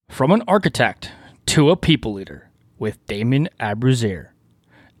From an Architect to a People Leader with Damon Abruzere,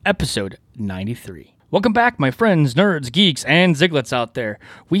 episode 93. Welcome back, my friends, nerds, geeks, and Ziglets out there.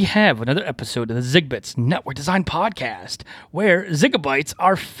 We have another episode of the ZigBits Network Design Podcast, where zigabytes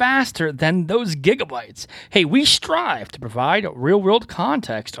are faster than those gigabytes. Hey, we strive to provide real-world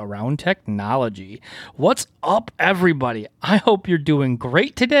context around technology. What's up, everybody? I hope you're doing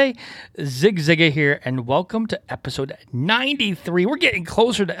great today. Zig Zigga here, and welcome to episode 93. We're getting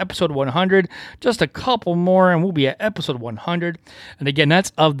closer to episode 100. Just a couple more, and we'll be at episode 100. And again,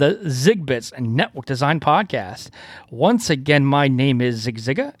 that's of the ZigBits Network Design Podcast. Once again, my name is Zig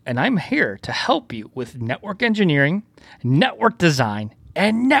Zigga, and I'm here to help you with network engineering, network design,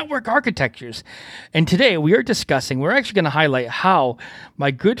 and network architectures. And today we're actually going to highlight how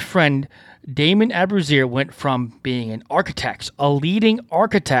my good friend Damon Abruzere went from being an architect, a leading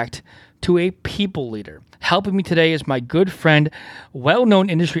architect, to a people leader. Helping me today is my good friend, well-known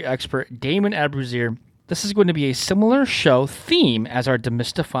industry expert, Damon Abruzere. This is going to be a similar show theme as our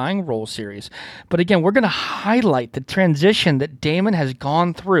Demystifying Role series. But again, we're going to highlight the transition that Damon has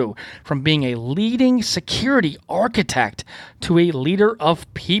gone through from being a leading security architect to a leader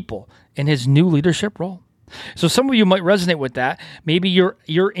of people in his new leadership role. So some of you might resonate with that. Maybe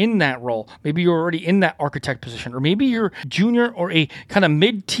you're in that role. Maybe you're already in that architect position, or maybe you're junior or a kind of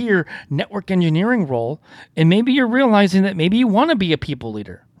mid-tier network engineering role, and maybe you're realizing that maybe you want to be a people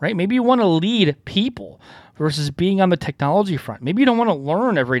leader, right? Maybe you want to lead people versus being on the technology front. Maybe you don't want to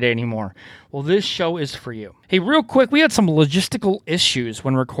learn every day anymore. Well, this show is for you. Hey, real quick, we had some logistical issues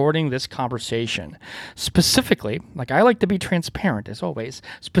when recording this conversation. Specifically, like I like to be transparent as always,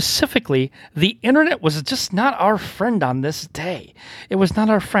 specifically, the internet was just not our friend on this day. It was not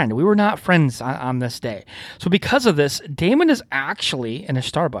our friend. We were not friends on this day. So because of this, Damon is actually in a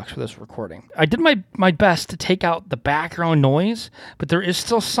Starbucks for this recording. I did my best to take out the background noise, but there is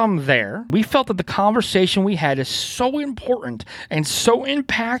still some there. We felt that the conversation we had is so important and so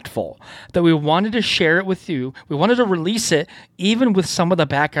impactful that we wanted to share it with you. We wanted to release it even with some of the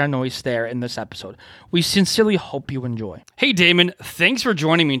background noise there in this episode. We sincerely hope you enjoy. Hey, Damon, thanks for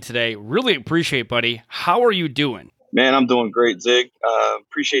joining me today. Really appreciate it, buddy. How are you doing? Man, I'm doing great, Zig.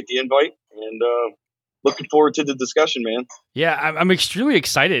 Appreciate the invite and looking forward to the discussion, man. Yeah, I'm extremely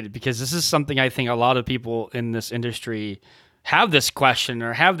excited because this is something I think a lot of people in this industry have this question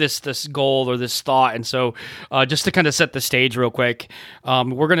or have this goal or this thought. And so just to kind of set the stage real quick,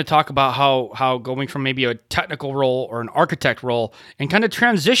 we're going to talk about how going from maybe a technical role or an architect role and kind of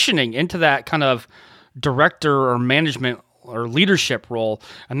transitioning into that kind of director or management or leadership role.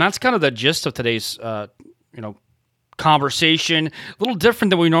 And that's kind of the gist of today's, conversation. A little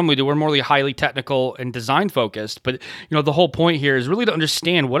different than we normally do. We're more highly technical and design focused. But, the whole point here is really to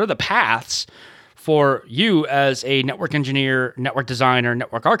understand what are the paths for you as a network engineer, network designer,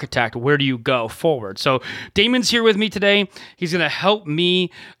 network architect. Where do you go forward? So Damon's here with me today. He's going to help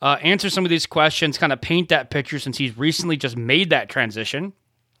me answer some of these questions, kind of paint that picture since he's recently just made that transition.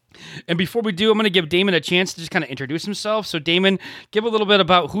 And before we do, I'm going to give Damon a chance to just kind of introduce himself. So Damon, give a little bit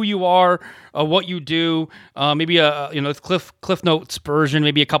about who you are, what you do, maybe a Cliff Notes version,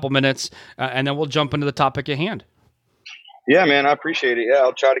 maybe a couple minutes, and then we'll jump into the topic at hand. Yeah, man, I appreciate it. Yeah,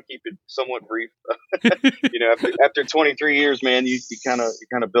 I'll try to keep it somewhat brief. After 23 years, man, you kind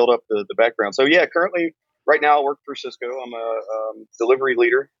of build up the background. So yeah, currently, right now, I work for Cisco. I'm a delivery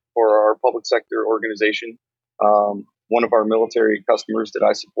leader for our public sector organization. One of our military customers that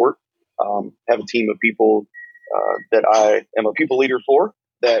I support. Have a team of people that I am a people leader for,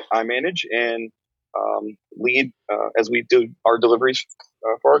 that I manage and lead as we do our deliveries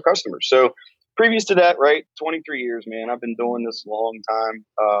for our customers. So previous to that, right, 23 years, man, I've been doing this a long time.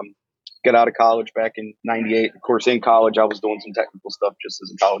 Got out of college back in 98. Of course, in college, I was doing some technical stuff just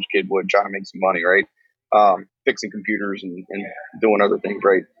as a college kid would, trying to make some money, right? Fixing computers and doing other things,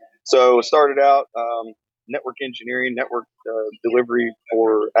 right? So started out network engineering, network delivery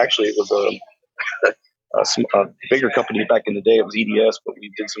for, actually, it was a bigger company back in the day. It was EDS, but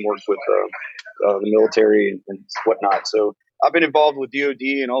we did some work with the military and whatnot. So I've been involved with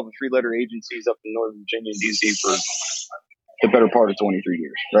DoD and all the three-letter agencies up in Northern Virginia and DC for the better part of 23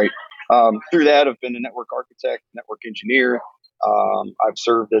 years, right? Through that, I've been a network architect, network engineer. I've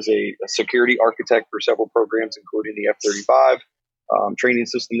served as a security architect for several programs, including the F-35 training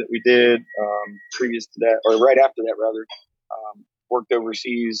system that we did. Previous to that, or right after that, rather, worked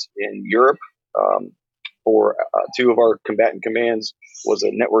overseas in Europe for two of our combatant commands, was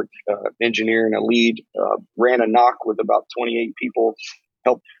a network engineer and a lead, ran a NOC with about 28 people,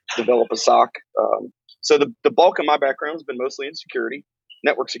 helped develop a SOC. So the bulk of my background has been mostly in security,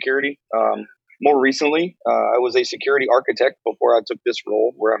 network security. more recently, I was a security architect before I took this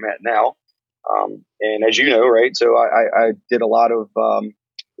role where I'm at now. And as you know, right, so I did a lot of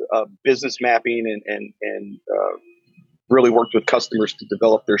business mapping and really worked with customers to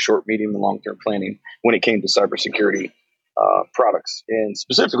develop their short, medium, and long term planning when it came to cybersecurity products. And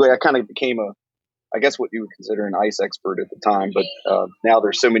specifically, I kind of became I guess what you would consider an ICE expert at the time, but now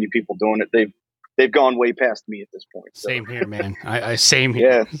there's so many people doing it. They've gone way past me at this point. So. Same here, man. I same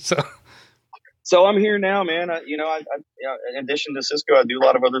here. Yeah. So I'm here now, man. In addition to Cisco, I do a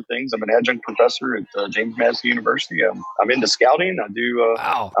lot of other things. I'm an adjunct professor at James Madison University. I'm into scouting. I do.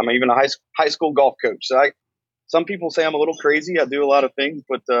 Wow. I'm even a high school golf coach. So some people say I'm a little crazy. I do a lot of things,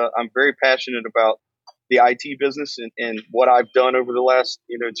 but I'm very passionate about the IT business and what I've done over the last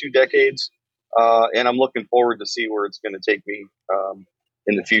 2 decades. And I'm looking forward to see where it's going to take me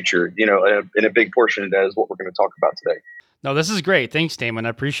in the future. And a big portion of that is what we're going to talk about today. No, this is great. Thanks, Damon. I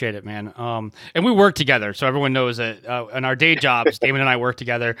appreciate it, man. And we work together, so everyone knows that in our day jobs, Damon and I work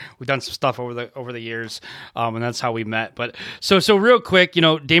together. We've done some stuff over the years, and that's how we met. But so real quick,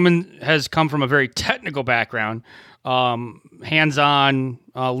 Damon has come from a very technical background, hands-on,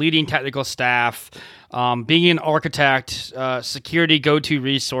 leading technical staff, being an architect, security go-to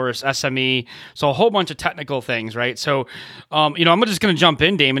resource, SME, so a whole bunch of technical things, right? So, I'm just going to jump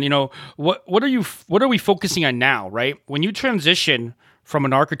in, Damon. What are we focusing on now, right? When you transition from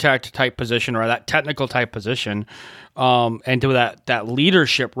an architect type position or that technical type position, and to that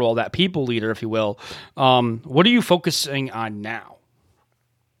leadership role, that people leader, if you will, what are you focusing on now?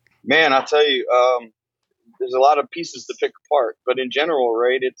 Man, I'll tell you, there's a lot of pieces to pick apart, but in general,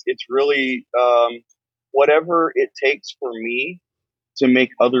 right, it's really whatever it takes for me to make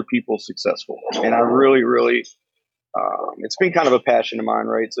other people successful. And I really, really, it's been kind of a passion of mine,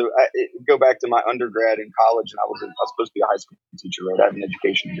 right? So go back to my undergrad in college, and I was supposed to be a high school teacher, right? I have an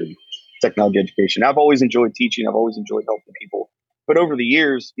education degree, technology education. I've always enjoyed teaching. I've always enjoyed helping people. But over the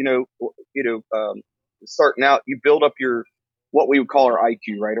years, starting out, you build up what we would call our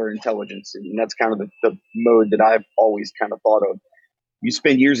IQ, right? Our intelligence. And that's kind of the mode that I've always kind of thought of. You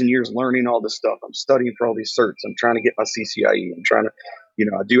spend years and years learning all this stuff. I'm studying for all these certs. I'm trying to get my CCIE. I'm trying to,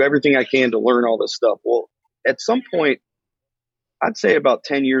 I do everything I can to learn all this stuff. Well, at some point, I'd say about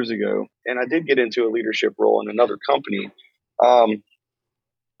 10 years ago, and I did get into a leadership role in another company.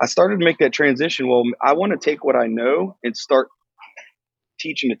 I started to make that transition. Well, I want to take what I know and start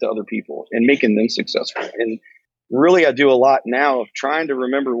teaching it to other people and making them successful. And really, I do a lot now of trying to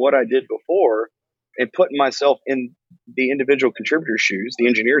remember what I did before and putting myself in the individual contributor's shoes, the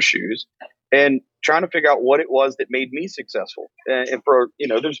engineer's shoes, and trying to figure out what it was that made me successful. And for,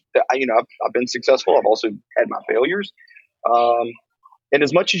 I've been successful. I've also had my failures. And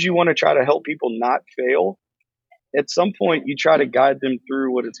as much as you want to try to help people not fail, at some point you try to guide them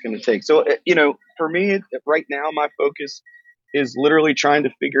through what it's going to take. So, for me right now, my focus is literally trying to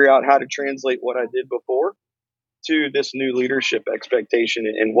figure out how to translate what I did before to this new leadership expectation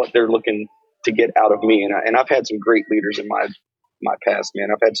and what they're looking to get out of me. And I've had some great leaders in my past, man.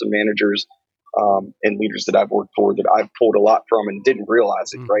 I've had some managers and leaders that I've worked for that I've pulled a lot from and didn't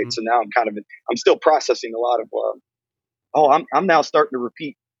realize it. Mm-hmm. Right. So now I'm still processing a lot of, I'm now starting to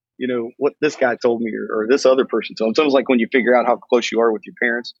repeat, what this guy told me or this other person told me. It's almost like when you figure out how close you are with your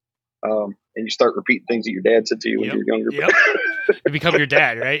parents, and you start repeating things that your dad said to you when you were younger. Yep. You become your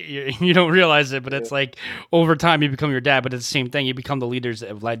dad, right? You don't realize it, but it's like over time you become your dad, but it's the same thing. You become the leaders that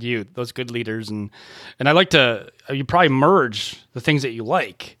have led you, those good leaders. And I like you probably merge the things that you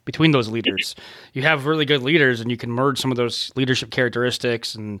like between those leaders. You have really good leaders and you can merge some of those leadership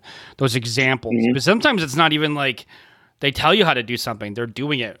characteristics and those examples. Mm-hmm. But sometimes it's not even like they tell you how to do something. They're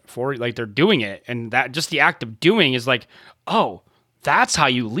doing it for you, like they're doing it. And that just the act of doing is like, oh, that's how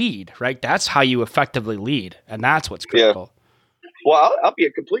you lead, right? That's how you effectively lead. And that's what's critical. Yeah. Well, I'll be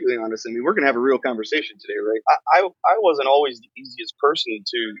completely honest. I mean, we're going to have a real conversation today, right? I wasn't always the easiest person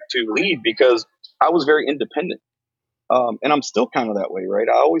to lead because I was very independent. And I'm still kind of that way, right?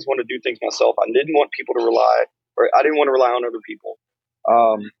 I always want to do things myself. I didn't want people to rely, or I didn't want to rely on other people.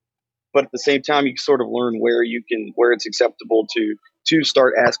 But at the same time, you sort of learn where it's acceptable to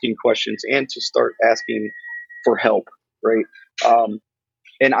start asking questions and to start asking for help, right?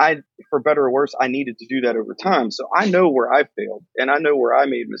 And for better or worse, I needed to do that over time. So I know where I failed and I know where I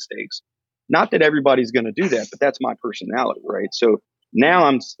made mistakes. Not that everybody's going to do that, but that's my personality, right? So now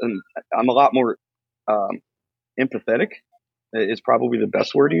I'm a lot more empathetic is probably the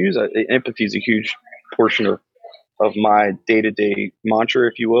best word to use. Empathy is a huge portion of my day-to-day mantra,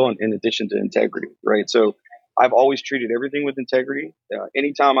 if you will, in addition to integrity, right? So I've always treated everything with integrity.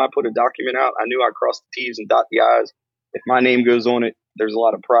 Anytime I put a document out, I knew I crossed the T's and dot the I's. If my name goes on it, there's a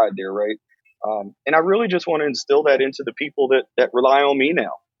lot of pride there, right? And I really just want to instill that into the people that rely on me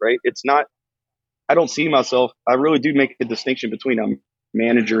now, right? It's not, I don't see myself, I really do make a distinction between a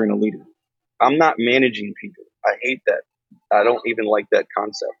manager and a leader. I'm not managing people. I hate that. I don't even like that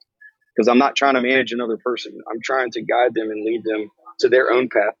concept because I'm not trying to manage another person. I'm trying to guide them and lead them to their own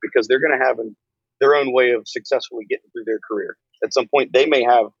path because they're going to have their own way of successfully getting through their career. At some point, they may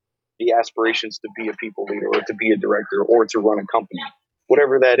have the aspirations to be a people leader or to be a director or to run a company.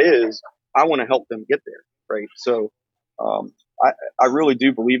 Whatever that is, I want to help them get there, right? So um, I really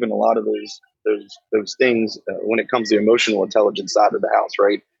do believe in a lot of those things when it comes to the emotional intelligence side of the house,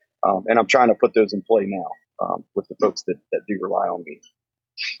 right? And I'm trying to put those in play now with the folks that do rely on me.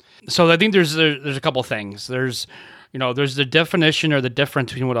 So I think there's a couple things. There's the definition or the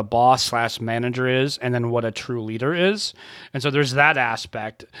difference between what a boss/manager is and then what a true leader is. And so there's that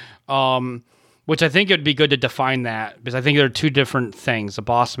aspect, which I think it'd be good to define that because I think there are two different things. A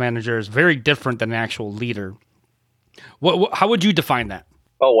boss manager is very different than an actual leader. How would you define that?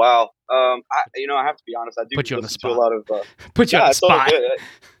 Oh, wow. I have to be honest. I do put you on the listen spot. to a lot of put you on the spot.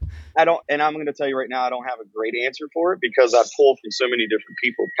 I don't, and I'm going to tell you right now, I don't have a great answer for it because I pull from so many different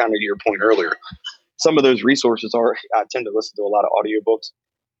people. Kind of to your point earlier, some of those resources I tend to listen to a lot of audiobooks.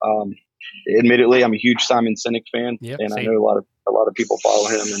 Admittedly, I'm a huge Simon Sinek fan, and same. I know a lot of people follow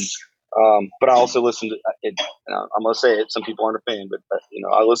him. And but I also listen to it. I'm going to say it. Some people aren't a fan, but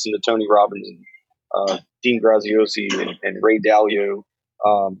I listen to Tony Robbins and Dean Graziosi and Ray Dalio,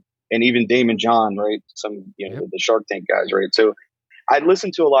 and even Damon John, right? Some the Shark Tank guys, right? So I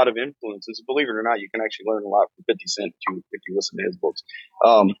listen to a lot of influences. Believe it or not, you can actually learn a lot from 50 Cent if you listen to his books.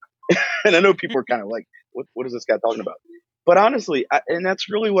 And I know people are kind of like, what is this guy talking about? But honestly, and that's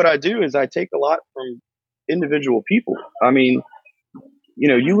really what I do is I take a lot from individual people. I mean,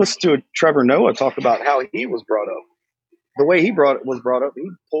 you listen to Trevor Noah talk about how he was brought up. The way he was brought up, he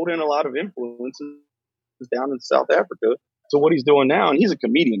pulled in a lot of influences down in South Africa to what he's doing now. And he's a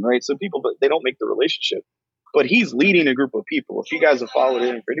comedian, right? So people, they don't make the relationship. But he's leading a group of people. If you guys have followed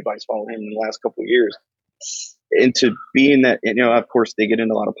him, if anybody's followed him in the last couple of years, into being that, of course, they get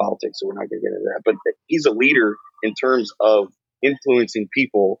into a lot of politics, so we're not going to get into that. But he's a leader in terms of influencing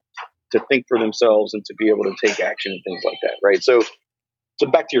people to think for themselves and to be able to take action and things like that, right? So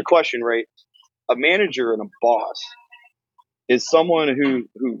back to your question, right? A manager and a boss is someone who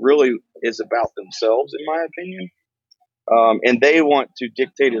really is about themselves, in my opinion. And they want to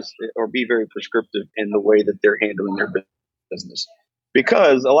dictate or be very prescriptive in the way that they're handling their business,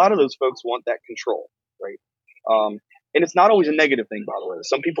 because a lot of those folks want that control, right? And it's not always a negative thing, by the way.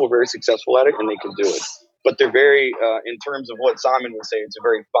 Some people are very successful at it and they can do it, but they're very, in terms of what Simon would say, it's a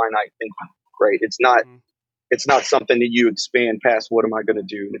very finite thinking, right? It's not something that you expand past. What am I going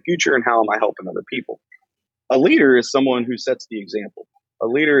to do in the future and how am I helping other people? A leader is someone who sets the example. A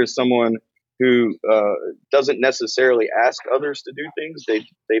leader is someone who doesn't necessarily ask others to do things.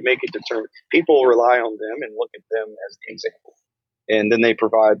 They make it determined. People rely on them and look at them as the example, and then they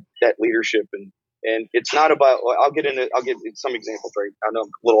provide that leadership. And it's not about. I'll give some examples. Right, I know I'm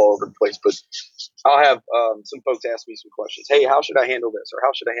a little all over the place, but I'll have some folks ask me some questions. Hey, how should I handle this, or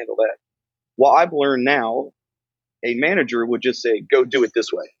how should I handle that? Well, I've learned now, a manager would just say, "Go do it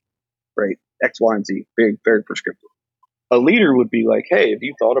this way," right? X, Y, and Z. Very, very prescriptive. A leader would be like, hey, have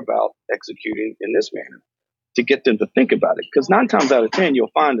you thought about executing in this manner, to get them to think about it? Because 9 times out of 10,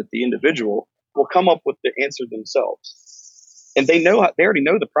 you'll find that the individual will come up with the answer themselves. And they already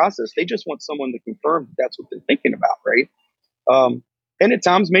know the process. They just want someone to confirm that that's what they're thinking about, right? And at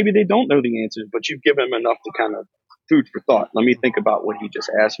times, maybe they don't know the answers, but you've given them enough to kind of food for thought. Let me think about what he just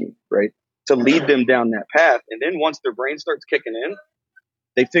asked me, right? To lead them down that path. And then once their brain starts kicking in,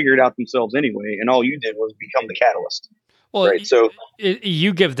 they figure it out themselves anyway. And all you did was become the catalyst. Well, right. So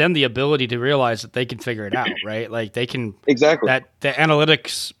you give them the ability to realize that they can figure it out, right? Like they can exactly that the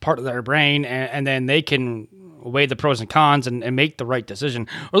analytics part of their brain, and then they can weigh the pros and cons and make the right decision,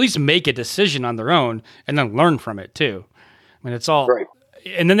 or at least make a decision on their own, and then learn from it too. I mean, it's all right.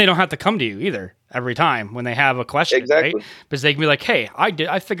 And then they don't have to come to you either every time when they have a question, exactly. Right? Because they can be like, hey,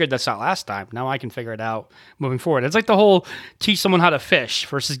 I figured this out last time. Now I can figure it out moving forward. It's like the whole teach someone how to fish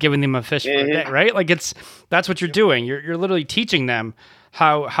versus giving them a fish for a day, right? Like that's what you're doing. You're literally teaching them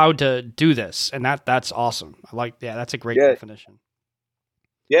how to do this. And that's awesome. That's a great definition.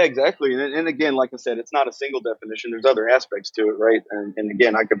 Yeah, exactly. And again, like I said, it's not a single definition. There's other aspects to it, right? And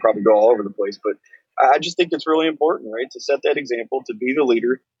again, I could probably go all over the place, but I just think it's really important, right? To set that example, to be the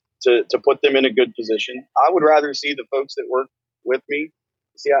leader, to put them in a good position. I would rather see the folks that work with me.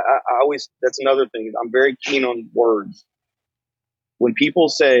 See, I always, that's another thing. I'm very keen on words. When people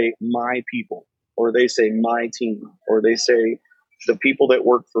say my people, or they say my team, or they say the people that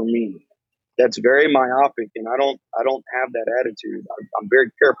work for me, that's very myopic, and I don't have that attitude. I'm very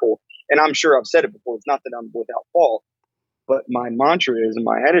careful, and I'm sure I've said it before. It's not that I'm without fault, but my mantra is and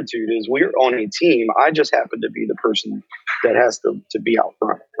my attitude is we're on a team. I just happen to be the person that has to be out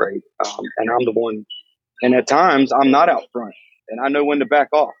front, right? And I'm the one. And at times I'm not out front, and I know when to back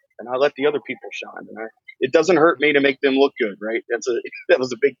off, and I let the other people shine. It doesn't hurt me to make them look good, right? That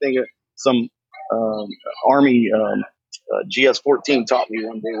was a big thing that some um, Army GS-14 taught me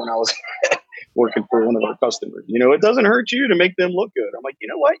one day when I was working for one of our customers. It doesn't hurt you to make them look good. I'm like, you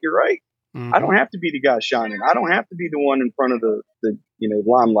know what? You're right. I don't have to be the guy shining. I don't have to be the one in front of the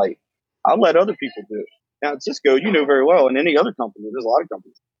limelight. I'll let other people do it. Now at Cisco, very well, and any other company, there's a lot of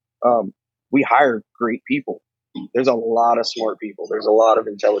companies. We hire great people. There's a lot of smart people. There's a lot of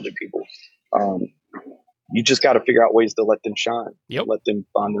intelligent people. You just got to figure out ways to let them shine. Yep. Let them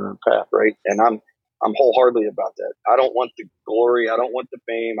find their own path, right? And I'm wholeheartedly about that. I don't want the glory. I don't want the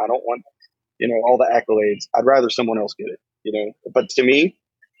fame. I don't want all the accolades. I'd rather someone else get it. But to me,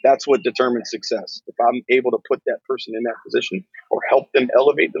 that's what determines success. If I'm able to put that person in that position or help them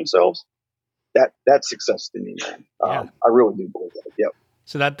elevate themselves, that's success to me, man. Yeah. I really do believe that. Yep.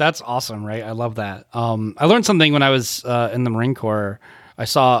 So that's awesome, right? I love that. I learned something when I was in the Marine Corps. I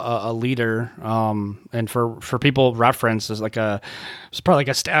saw a leader, and for people reference, it's probably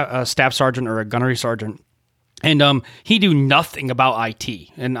like a staff sergeant or a gunnery sergeant. And he knew nothing about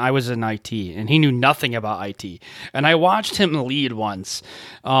IT, and I was in IT, and he knew nothing about IT. And I watched him lead once,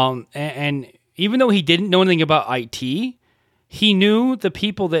 and even though he didn't know anything about IT, he knew the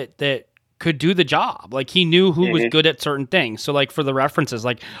people that could do the job. Like he knew who was good at certain things. So like for the references,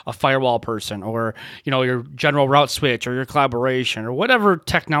 like a firewall person or, your general route switch or your collaboration or whatever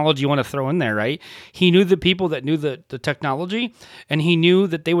technology you want to throw in there, right? He knew the people that knew the technology, and he knew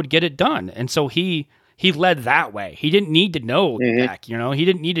that they would get it done. And so he led that way. He didn't need to know the tech, he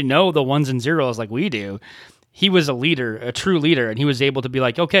didn't need to know the ones and zeros like we do. He was a leader, a true leader, and he was able to be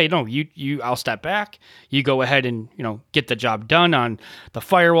like, okay, no, I'll step back. You go ahead and get the job done on the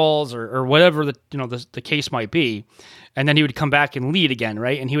firewalls or whatever the case might be, and then he would come back and lead again,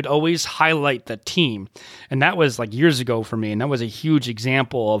 right? And he would always highlight the team, and that was like years ago for me, and that was a huge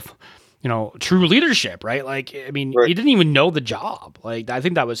example of true leadership, right? Like, I mean, Right. He didn't even know the job. Like, I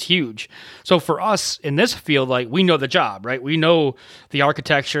think that was huge. So for us in this field, like, we know the job, right? We know the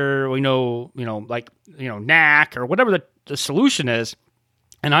architecture, we know, NAC or whatever the solution is.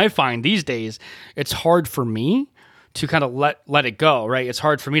 And I find these days it's hard for me to kind of let it go, right? It's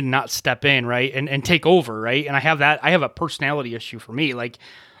hard for me to not step in, right? And take over, right? And I have a personality issue for me. Like,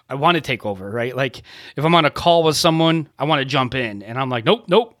 I want to take over, right? Like, if I'm on a call with someone, I want to jump in, and I'm like,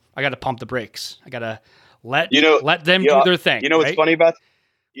 nope. I got to pump the brakes. I got to let them do their thing. What's funny about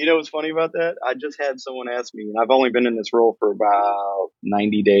that? I just had someone ask me, and I've only been in this role for about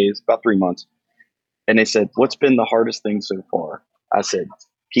 90 days, about 3 months. And they said, what's been the hardest thing so far? I said,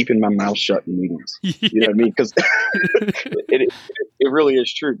 keeping my mouth shut in meetings. You know what I mean? Because it really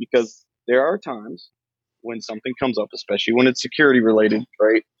is true, because there are times when something comes up, especially when it's security related,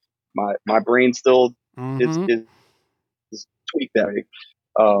 right? My brain still is tweaked that way.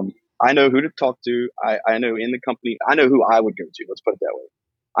 I know who to talk to. I know in the company, I know who I would go to. Let's put it that way.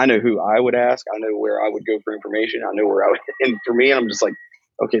 I know who I would ask. I know where I would go for information. I know where I would, and for me, I'm just like,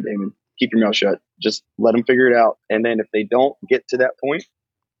 okay, Damon, keep your mouth shut. Just let them figure it out. And then if they don't get to that point,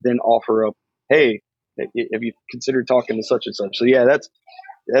 then offer up, hey, have you considered talking to such and such? So yeah,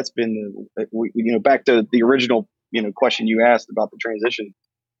 that's been back to the original, question you asked about the transition.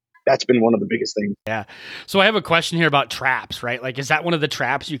 That's been one of the biggest things. Yeah. So I have a question here about traps, right? Like, is that one of the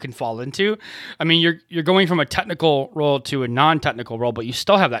traps you can fall into? I mean, you're going from a technical role to a non-technical role, but you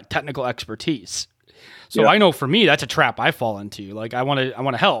still have that technical expertise. So I know for me, that's a trap I fall into. Like, I want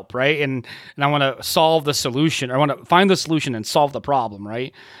to help, right? And I want to solve the solution. I want to find the solution and solve the problem,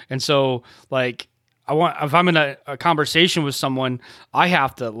 right? And so, like, if I'm in a conversation with someone, I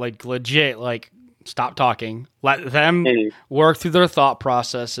have to like legit stop talking, let them work through their thought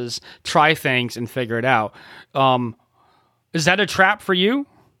processes, try things, and figure it out. Is that a trap for you?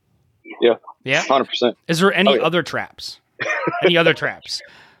 Yeah. Yeah. 100%. Is there any other traps? Any other traps?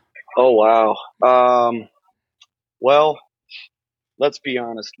 Oh, wow. Well, let's be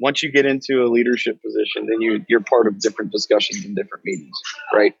honest. Once you get into a leadership position, then you're part of different discussions and different meetings,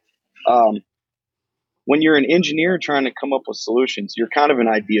 right? When you're an engineer trying to come up with solutions, you're kind of an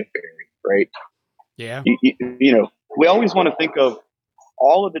idea fairy, right? Yeah. We always want to think of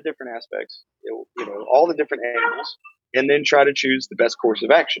all of the different aspects, all the different angles, and then try to choose the best course of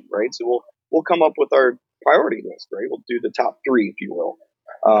action, right? So we'll come up with our priority list, right? We'll do the top 3, if you will.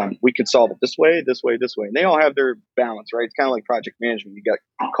 We could solve it this way, this way, this way. And they all have their balance, right? It's kind of like project management. You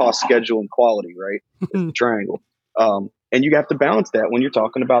got cost, schedule, and quality, right? It's the triangle. And you have to balance that when you're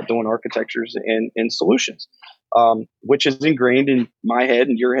talking about doing architectures and solutions, which is ingrained in my head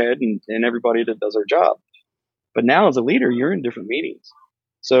and your head and everybody that does our job. But now as a leader, you're in different meetings.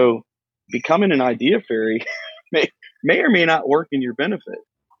 So becoming an idea fairy may or may not work in your benefit,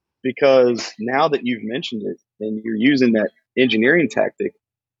 because now that you've mentioned it and you're using that engineering tactic,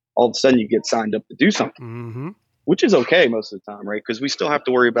 all of a sudden you get signed up to do something, which is okay most of the time, right? Because we still have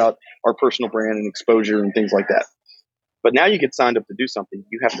to worry about our personal brand and exposure and things like that. But now you get signed up to do something,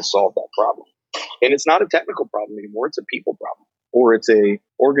 you have to solve that problem. And it's not a technical problem anymore. It's a people problem, or it's a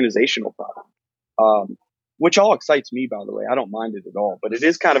organizational problem, which all excites me, by the way. I don't mind it at all. But it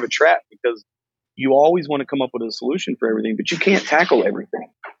is kind of a trap, because you always want to come up with a solution for everything, but you can't tackle everything.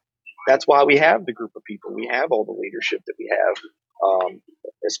 That's why we have the group of people. We have all the leadership that we have,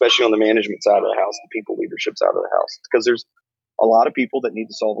 especially on the management side of the house, the people leadership side of the house, because there's a lot of people that need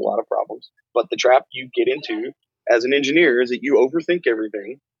to solve a lot of problems. But the trap you get into as an engineer is that you overthink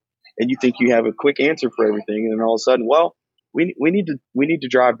everything, and you think you have a quick answer for everything, and then all of a sudden, well, we need to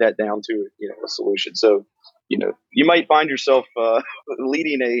drive that down to a solution. So you might find yourself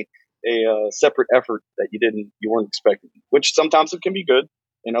leading a separate effort that you weren't expecting, which sometimes it can be good,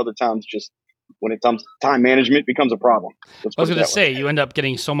 and other times just when it comes time management becomes a problem. I was going to say, you end up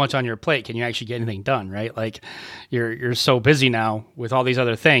getting so much on your plate. Can you actually get anything done, right? Like you're so busy now with all these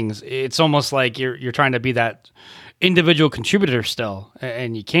other things. It's almost like you're trying to be that individual contributor still,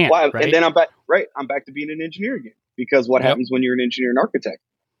 and you can't. Well, right? And then I'm back to being an engineer again, because what happens when you're an engineer and architect?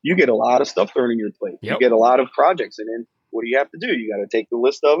 You get a lot of stuff thrown in your plate. You get a lot of projects, and then what do you have to do? You got to take the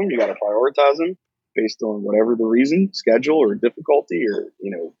list of them. You got to prioritize them based on whatever the reason, schedule or difficulty, or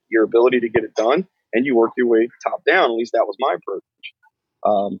your ability to get it done, and you work your way top down. At least that was my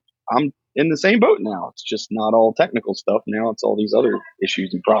approach. I'm in the same boat now. It's just not all technical stuff. Now it's all these other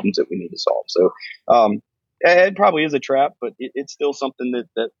issues and problems that we need to solve. So it probably is a trap, but it's still something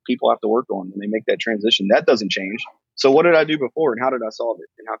that people have to work on when they make that transition. That doesn't change. So what did I do before, and how did I solve it,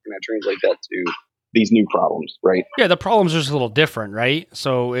 and how can I translate that to these new problems, right? Yeah, the problems are just a little different, right?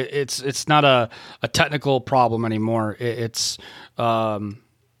 So it's not a technical problem anymore. It's a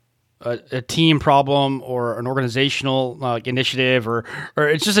team problem or an organizational initiative, or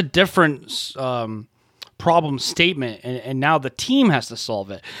it's just a different problem statement, and now the team has to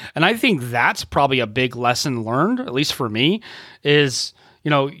solve it. And I think that's probably a big lesson learned, at least for me, is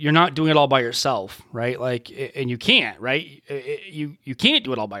you're not doing it all by yourself, right? Like, and you can't, right? You can't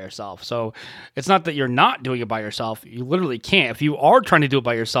do it all by yourself. So it's not that you're not doing it by yourself. You literally can't. If you are trying to do it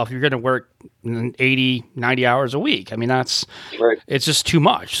by yourself, you're going to work 80, 90 hours a week. I mean, it's just too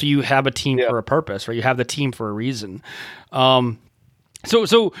much. So you have a team for a purpose, right? You have the team for a reason.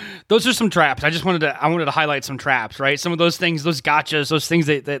 So those are some traps. I wanted to highlight some traps, right? Some of those things, those gotchas, those things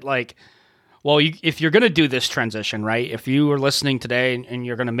that like, well, if you're going to do this transition, right? If you are listening today and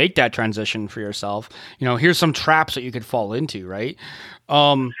you're going to make that transition for yourself, here's some traps that you could fall into, right?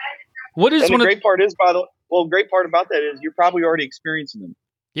 What is great part about that is you're probably already experiencing them.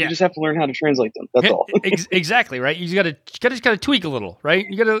 Yeah. You just have to learn how to translate them. That's all. Exactly, right? You got to tweak a little, right?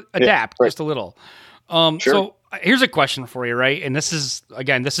 You got to adapt just a little. Sure. So here's a question for you, right? And this isn't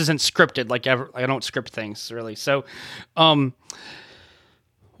scripted. Like I don't script things really. So,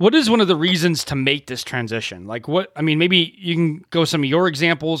 what is one of the reasons to make this transition? Like maybe you can go some of your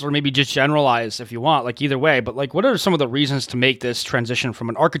examples, or maybe just generalize if you want, like either way, but like, what are some of the reasons to make this transition from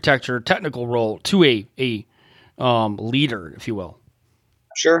an architecture technical role to a leader, if you will?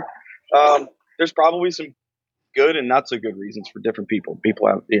 Sure. There's probably some good and not so good reasons for different people. People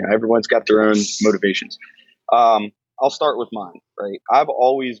have, everyone's got their own motivations. I'll start with mine, right? I've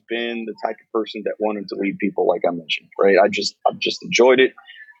always been the type of person that wanted to lead people, like I mentioned, right? I've just enjoyed it.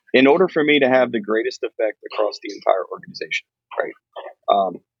 In order for me to have the greatest effect across the entire organization, right?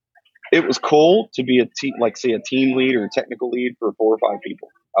 It was cool to be a team lead or a technical lead for 4 or 5 people.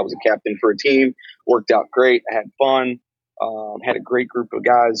 I was a captain for a team, worked out great. I had fun, had a great group of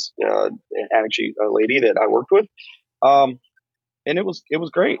guys, and actually a lady that I worked with. And it was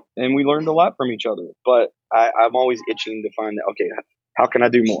great, and we learned a lot from each other. But I'm always itching to find that, okay, how can I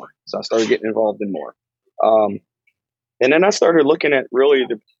do more? So I started getting involved in more. And then I started looking at really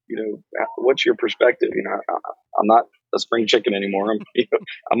what's your perspective? I'm not a spring chicken anymore.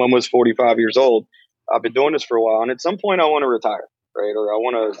 I'm almost 45 years old. I've been doing this for a while, and at some point I want to retire, right? Or I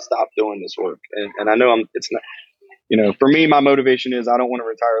want to stop doing this work. And I know it's not, for me, my motivation is I don't want to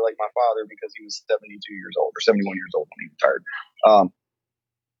retire like my father, because he was 72 years old or 71 years old when he retired.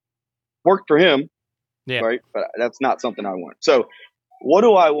 Worked for him, right? But that's not something I want. So what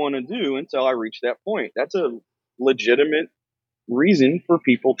do I want to do until I reach that point? That's a legitimate reason for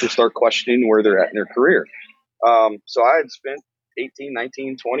people to start questioning where they're at in their career. So I had spent 18,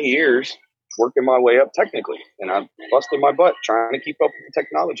 19, 20 years working my way up technically, and I busted my butt trying to keep up with the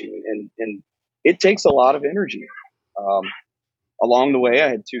technology. And it takes a lot of energy. Um, Along the way, I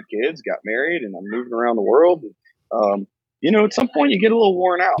had 2 kids, got married, and I'm moving around the world. At some point you get a little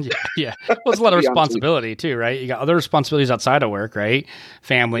worn out. Yeah. Well, it's a lot of responsibility too, right? You got other responsibilities outside of work, right?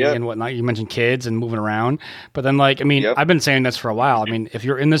 Family and whatnot. You mentioned kids and moving around. But then I've been saying this for a while. I mean, if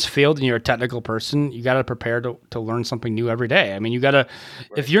you're in this field and you're a technical person, you got to prepare to learn something new every day. I mean, you got to,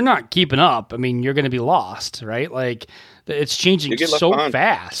 if you're not keeping up, I mean, you're going to be lost, right? Like it's changing so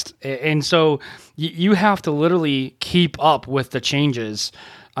fast. And so you have to literally keep up with the changes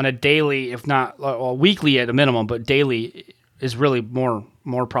on a daily, if not weekly at a minimum, but daily is really more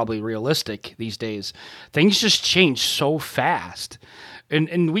probably realistic these days. Things just change so fast.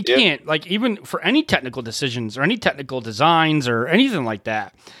 And we can't, even for any technical decisions or any technical designs or anything like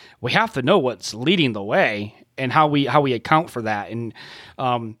that, we have to know what's leading the way and how we account for that. And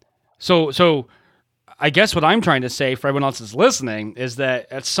so I guess what I'm trying to say for everyone else that's listening is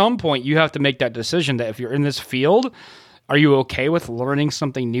that at some point you have to make that decision that if you're in this field, are you okay with learning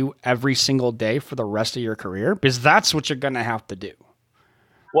something new every single day for the rest of your career? Because that's what you're going to have to do.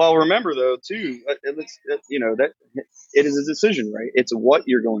 Well, remember though, too, that it is a decision, right? It's what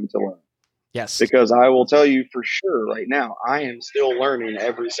you're going to learn. Yes. Because I will tell you for sure right now, I am still learning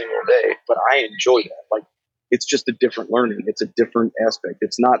every single day, but I enjoy that. Like, it's just a different learning. It's a different aspect.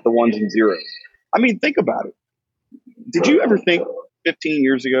 It's not the ones and zeros. I mean, think about it. Did you ever think 15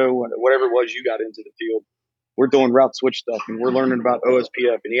 years ago, whatever it was, you got into the field, we're doing route switch stuff and we're learning about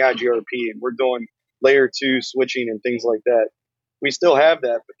OSPF and EIGRP and we're doing layer 2 switching and things like that. We still have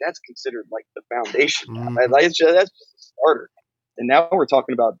that, but that's considered like the foundation. Mm-hmm. That's just a starter. And now we're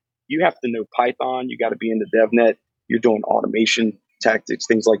talking about you have to know Python. You got to be into DevNet. You're doing automation tactics,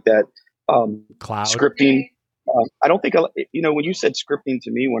 things like that. Cloud scripting. I don't think when you said scripting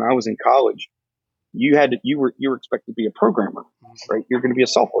to me when I was in college, you were expected to be a programmer, right? You're going to be a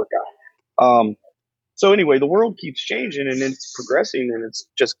software guy. So anyway, the world keeps changing and it's progressing and it's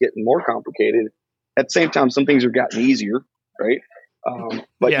just getting more complicated. At the same time, some things have gotten easier, right?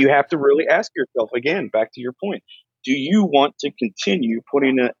 But you have to really ask yourself, again, back to your point, do you want to continue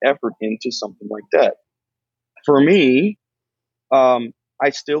putting an effort into something like that? For me, I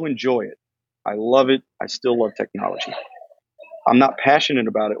still enjoy it. I love it. I still love technology. I'm not passionate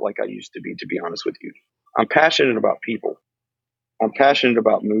about it like I used to be honest with you. I'm passionate about people. I'm passionate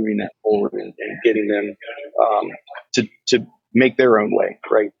about moving that forward and getting them to make their own way,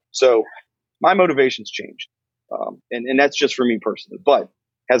 right? So my motivation's changed, and that's just for me personally. But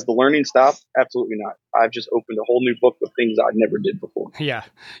has the learning stopped? Absolutely not. I've just opened a whole new book of things I never did before. Yeah,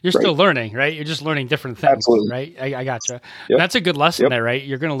 you're still learning, right? You're just learning different things, absolutely. Right? I gotcha. Yep. That's a good lesson there, right?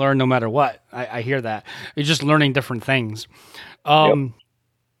 You're going to learn no matter what. I hear that. You're just learning different things. So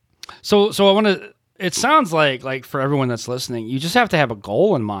I want to. It sounds like for everyone that's listening, you just have to have a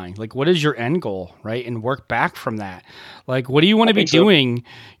goal in mind. Like, what is your end goal, right? And work back from that. Like, what do you want to be doing,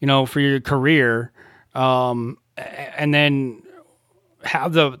 for your career? And then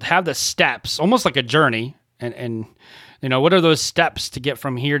have the steps, almost like a journey. And what are those steps to get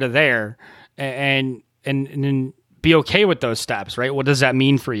from here to there? And then be okay with those steps, right? What does that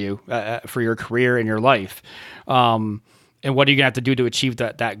mean for you, for your career and your life? And what are you gonna have to do to achieve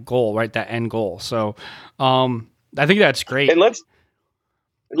that goal, right? That end goal. So, I think that's great. And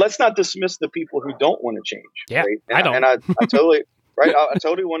let's not dismiss the people who don't want to change. Yeah, right? I don't. And I totally right. I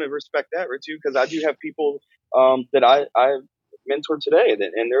totally want to respect that, right? Too, because I do have people that I mentor today,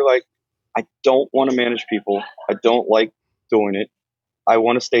 and they're like, I don't want to manage people. I don't like doing it. I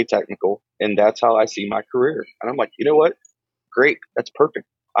want to stay technical, and that's how I see my career. And I'm like, you know what? Great, that's perfect.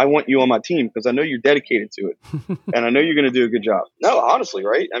 I want you on my team because I know you're dedicated to it and I know you're going to do a good job. No, honestly,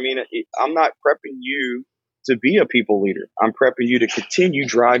 right? I mean, I'm not prepping you to be a people leader. I'm prepping you to continue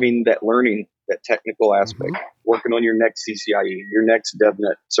driving that learning, that technical aspect, working on your next CCIE, your next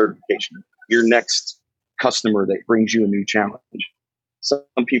DevNet certification, your next customer that brings you a new challenge. Some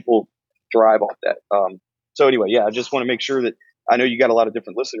people thrive off that. So anyway, I just want to make sure that I know you got a lot of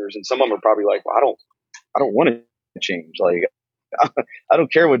different listeners and some of them are probably like, well, I don't want to change. Like, I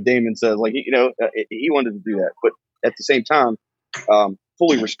don't care what Damon says. Like, he wanted to do that, but at the same time,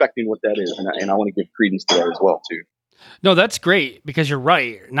 fully respecting what that is, and I want to give credence to that as well too. No, that's great because you're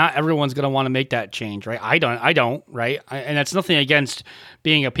right. Not everyone's going to want to make that change, right? I don't, right? And that's nothing against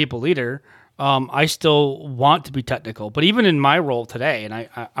being a people leader. I still want to be technical, but even in my role today, and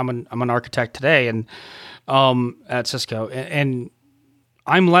I'm an architect today, and at Cisco, and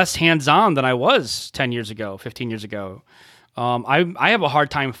I'm less hands-on than I was 10 years ago, 15 years ago. I have a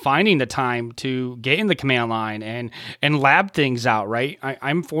hard time finding the time to get in the command line and lab things out. Right.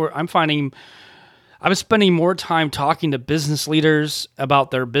 I'm spending more time talking to business leaders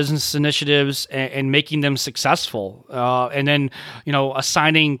about their business initiatives and making them successful, and then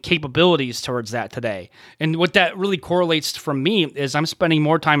assigning capabilities towards that today. And what that really correlates from me is I'm spending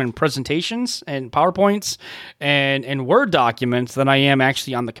more time in presentations and PowerPoints and Word documents than I am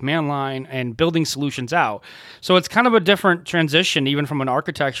actually on the command line and building solutions out. So it's kind of a different transition, even from an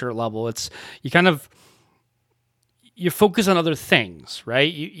architecture level. You focus on other things,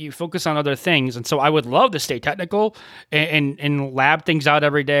 right? You focus on other things. And so I would love to stay technical and lab things out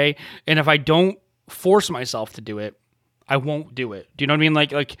every day. And if I don't force myself to do it, I won't do it. Do you know what I mean?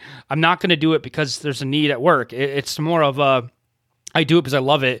 Like I'm not going to do it because there's a need at work. It's more of I do it because I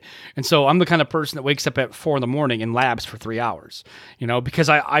love it. And so I'm the kind of person that wakes up at 4 a.m. and labs for 3 hours, because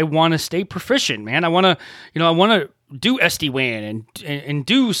I want to stay proficient, man. I want to do SD-WAN and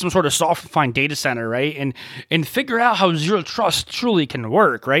do some sort of software-defined data center, right? And figure out how Zero Trust truly can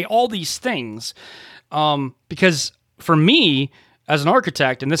work, right? All these things. Because for me, as an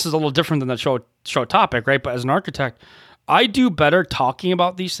architect, and this is a little different than the show topic, right? But as an architect, I do better talking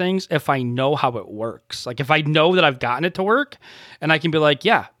about these things if I know how it works. Like if I know that I've gotten it to work and I can be like,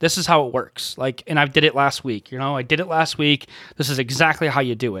 yeah, this is how it works. Like, and I did it last week, I did it last week. This is exactly how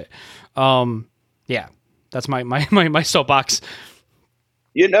you do it. Yeah, that's my soapbox.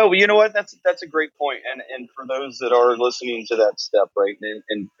 You know what? That's a great point. And for those that are listening to that step, right,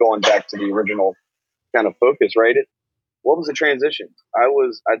 and going back to the original kind of focus, right? What was the transition? I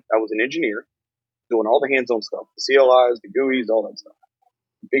was an engineer doing all the hands-on stuff, the CLIs, the GUIs, all that stuff,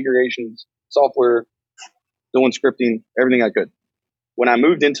 configurations, software, doing scripting, everything I could. When I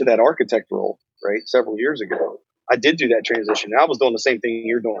moved into that architect role, right, several years ago, I did do that transition. I was doing the same thing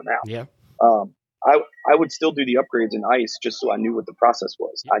you're doing now. Yeah. I would still do the upgrades in ICE just so I knew what the process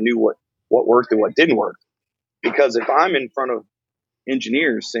was. I knew what worked and what didn't work. Because if I'm in front of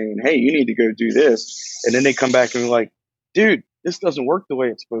engineers saying, hey, you need to go do this, and then they come back and be like, dude, this doesn't work the way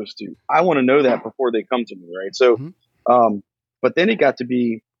it's supposed to. I want to know that before they come to me, right? So, but then it got to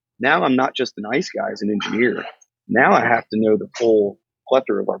be, now I'm not just an ICE guy as an engineer. Now I have to know the full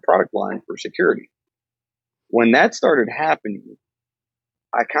plethora of our product line for security. When that started happening,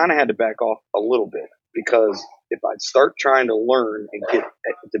 I kind of had to back off a little bit, because if I start trying to learn and get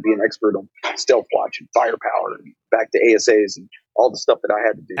to be an expert on Stealth Watch and Firepower and back to ASAs and all the stuff that I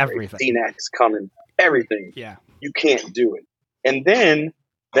had to do, everything, right? DNAC is coming, everything. Yeah, you can't do it. And then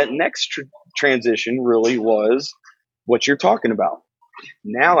that next transition really was what you're talking about.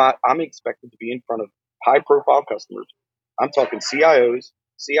 Now I'm expected to be in front of high-profile customers. I'm talking CIOs,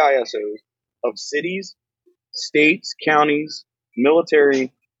 CISOs of cities, states, counties,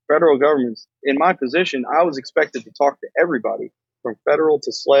 military, federal governments. In my position, I was expected to talk to everybody from federal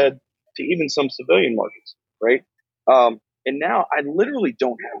to SLED to even some civilian markets, right? And now I literally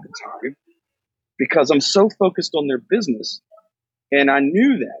don't have the time, because I'm so focused on their business. And I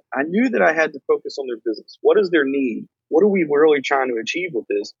knew that. I knew that I had to focus on their business. What is their need? What are we really trying to achieve with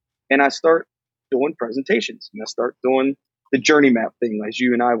this? And I start doing presentations, and I start doing the journey map thing, as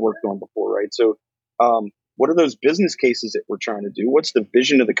you and I worked on before, right? So, what are those business cases that we're trying to do? What's the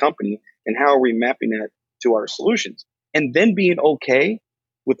vision of the company, and how are we mapping that to our solutions? And then being okay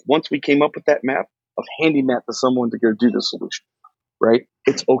with, once we came up with that map, of handing that to someone to go do the solution, right?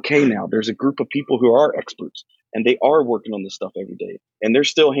 It's okay now. There's a group of people who are experts, and they are working on this stuff every day, and they're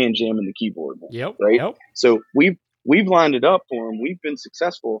still hand jamming the keyboard, right? Yep. So we've lined it up for them. We've been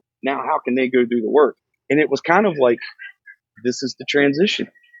successful. Now, how can they go do the work? And it was kind of like, this is the transition.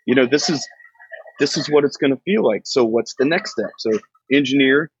 This is what it's going to feel like. So what's the next step? So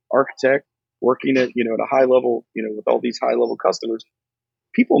engineer, architect, working at, at a high level, with all these high level customers,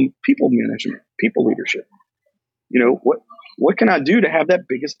 people management, people leadership. What can I do to have that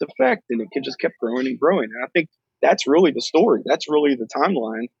biggest effect? And it just kept growing and growing. And I think that's really the story. That's really the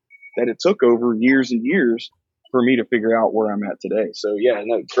timeline that it took over years and years for me to figure out where I'm at today. So yeah,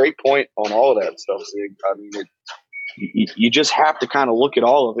 no, great point on all of that stuff, Zig. I mean, you just have to kind of look at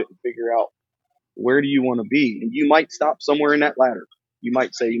all of it and figure out, where do you want to be? And you might stop somewhere in that ladder. You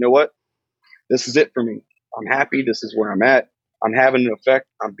might say, you know what? This is it for me. I'm happy. This is where I'm at. I'm having an effect.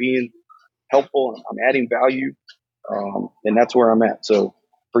 I'm being helpful. I'm adding value. And that's where I'm at. So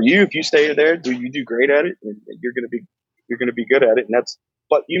for you, if you stay there, you do great at it, and you're going to be good at it. And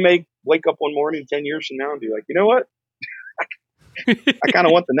but you may wake up one morning 10 years from now and be like, you know what? I kind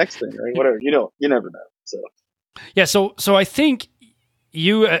of want the next thing, right? Whatever. You never know. So. Yeah. So I think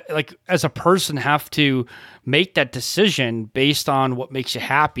you like as a person have to make that decision based on what makes you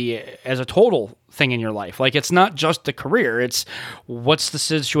happy as a total thing in your life. Like it's not just the career, it's what's the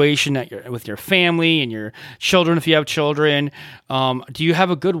situation with your family and your children if you have children. Do you have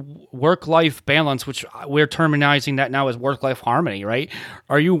a good work-life balance, which we're terminizing that now as work-life harmony, right?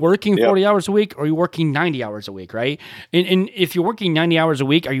 Are you working 40 hours a week or are you working 90 hours a week, right? And if you're working 90 hours a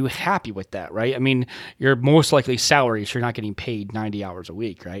week, are you happy with that, right? I mean, you're most likely salary, so you're not getting paid 90 hours a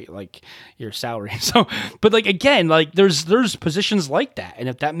week, right? Like your salary. So, but like again, like there's positions like that, and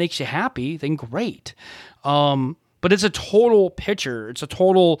if that makes you happy, then great. But it's a total picture. It's a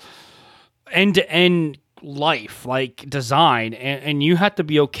total end-to-end life, like design, and you have to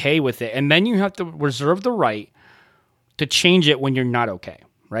be okay with it, and then you have to reserve the right to change it when you're not okay.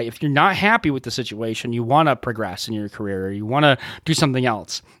 Right? If you're not happy with the situation, you want to progress in your career, or you want to do something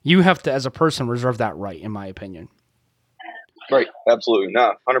else, you have to, as a person, reserve that right, in my opinion. Right. Absolutely.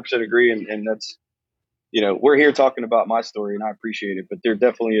 No, 100% agree. And that's, we're here talking about my story and I appreciate it, but there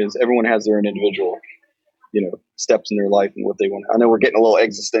definitely is, everyone has their own individual, steps in their life and what they want. I know we're getting a little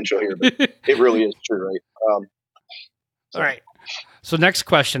existential here, but it really is true. Right. All right. So next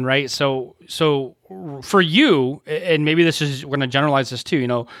question, right? So for you, and maybe we're going to generalize this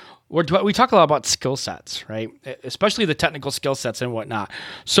too, we talk a lot about skill sets, right? Especially the technical skill sets and whatnot.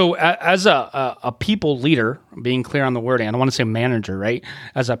 So as a people leader, being clear on the wording, I don't want to say manager, right?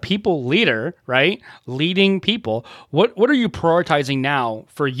 As a people leader, right? Leading people, what are you prioritizing now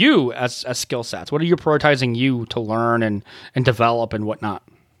for you as skill sets? What are you prioritizing you to learn and develop and whatnot?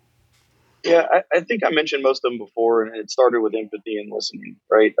 Yeah, I think I mentioned most of them before, and it started with empathy and listening,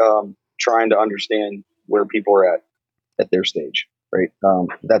 right? Trying to understand where people are at their stage, right?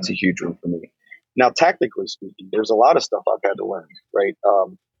 That's a huge one for me. Now, tactically speaking, there's a lot of stuff I've had to learn, right?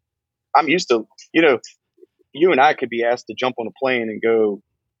 I'm used to, you and I could be asked to jump on a plane and go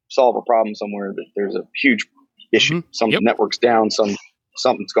solve a problem somewhere that there's a huge issue. Mm-hmm. Some network's down,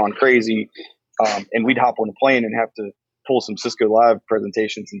 something's gone crazy, and we'd hop on a plane and have to pull some Cisco Live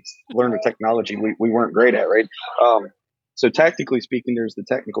presentations and learn the technology we weren't great at, right? So tactically speaking, there's the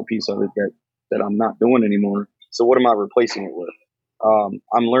technical piece of it that I'm not doing anymore. So what am I replacing it with?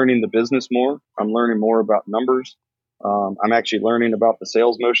 I'm learning the business more. I'm learning more about numbers. I'm actually learning about the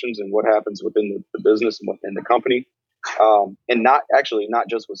sales motions and what happens within the business and within the company. And not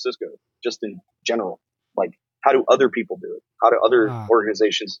just with Cisco, just in general. Like, how do other people do it? How do other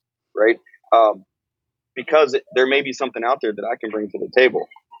organizations, right? Because there may be something out there that I can bring to the table,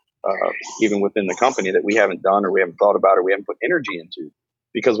 even within the company that we haven't done or we haven't thought about or we haven't put energy into.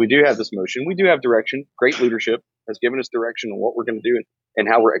 Because we do have this motion. We do have direction. Great leadership has given us direction on what we're going to do and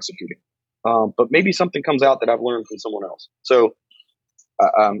how we're executing. But maybe something comes out that I've learned from someone else. So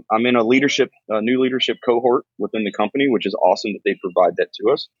I'm in a new leadership cohort within the company, which is awesome that they provide that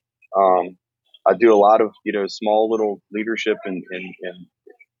to us. I do a lot of, small little leadership and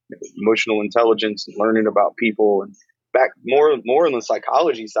emotional intelligence and learning about people and back more on the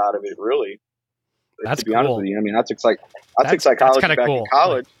psychology side of it, really. That's to be honest with you. I mean, I took psychology back in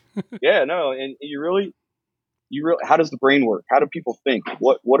college. Yeah, no. And you really, how does the brain work? How do people think?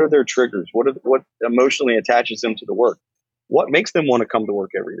 What are their triggers? What emotionally attaches them to the work? What makes them want to come to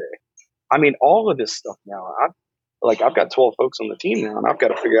work every day? I mean, all of this stuff now, I've got 12 folks on the team now, and I've got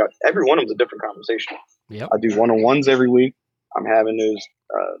to figure out every one of them's a different conversation. Yep. I do one-on-ones every week. I'm having those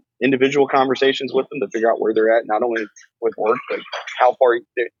individual conversations with them to figure out where they're at, not only with work, but how far.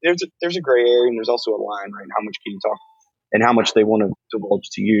 There's a gray area, and there's also a line, right? How much can you talk, and how much they want to divulge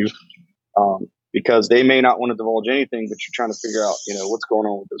to you, because they may not want to divulge anything, but you're trying to figure out, what's going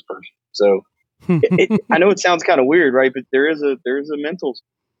on with this person. So I know it sounds kind of weird, right? But there is a mental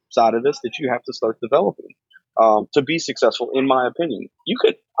side of this that you have to start developing to be successful, in my opinion.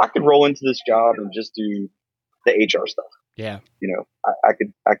 I could roll into this job and just do the HR stuff. Yeah. I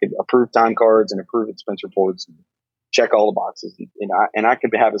could approve time cards and approve expense reports and check all the boxes, and I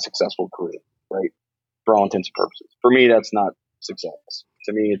could have a successful career, right? For all intents and purposes. For me, that's not success.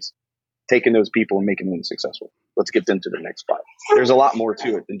 To me, it's taking those people and making them successful. Let's get them to the next spot. There's a lot more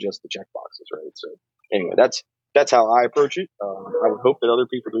to it than just the check boxes, right? So anyway, that's how I approach it. I would hope that other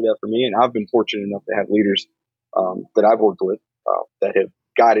people do that for me, and I've been fortunate enough to have leaders that I've worked with that have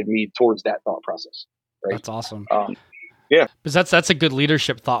guided me towards that thought process. Right? That's awesome. Yeah, because that's a good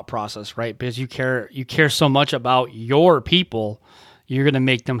leadership thought process, right? Because you care so much about your people, you're going to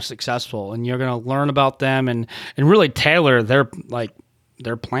make them successful, and you're going to learn about them and really tailor their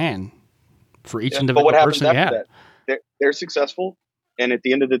plan for each individual person you have. They're successful, and at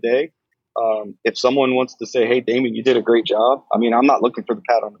the end of the day, if someone wants to say, "Hey, Damon, you did a great job," I mean, I'm not looking for the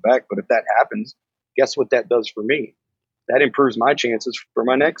pat on the back, but if that happens, guess what that does for me? that improves my chances for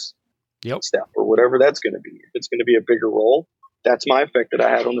my next step or whatever that's going to be. If it's going to be a bigger role, that's my effect that I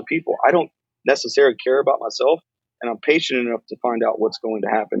had on the people. I don't necessarily care about myself, and I'm patient enough to find out what's going to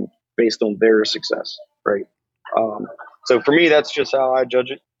happen based on their success, right? So for me, that's just how I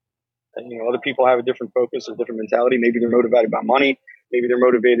judge it. And, other people have a different focus, a different mentality. Maybe they're motivated by money. Maybe they're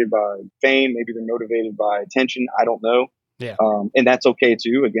motivated by fame. Maybe they're motivated by attention. I don't know. Yeah. And that's okay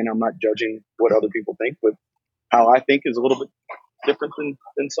too. Again, I'm not judging what other people think, but how I think is a little bit different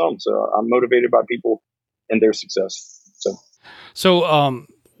than some. So I'm motivated by people and their success. So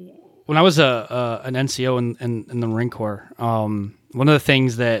when I was an NCO in the Marine Corps, one of the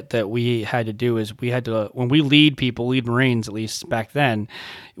things that we had to do is we had to, when we lead Marines, at least back then,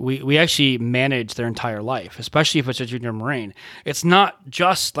 we actually manage their entire life, especially if it's a junior Marine. It's not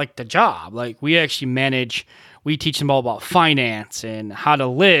just like the job. Like we teach them all about finance and how to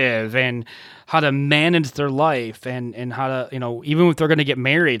live and how to manage their life and how to, even if they're going to get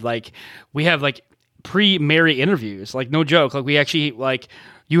married, like we have like pre-marry interviews, like no joke. Like we actually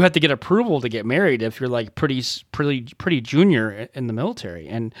you have to get approval to get married if you're like pretty junior in the military,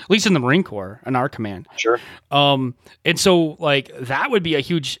 and at least in the Marine Corps in our command. Sure. And so like that would be a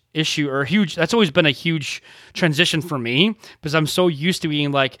huge issue that's always been a huge transition for me because I'm so used to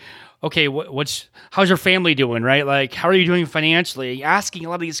being like, okay, how's your family doing? Right. Like, how are you doing financially? Asking a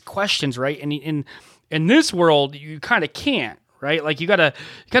lot of these questions. Right. And in this world, you kind of can't. Right? Like you gotta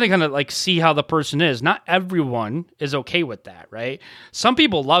kind of like see how the person is. Not everyone is okay with that, right? Some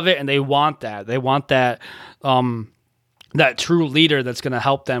people love it and they want that. They want that that true leader that's going to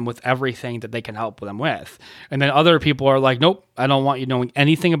help them with everything that they can help them with. And then other people are like, nope, I don't want you knowing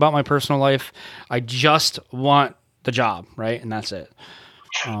anything about my personal life. I just want the job, right? And that's it.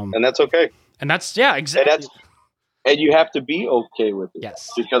 And that's okay. And that's, yeah, exactly. And you have to be okay with it.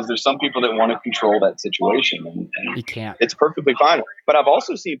 Yes. Because there's some people that want to control that situation. And you can't. It's perfectly fine. But I've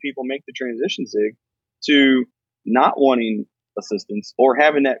also seen people make the transition, Zig, to not wanting assistance or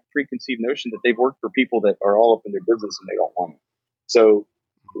having that preconceived notion that they've worked for people that are all up in their business and they don't want it. So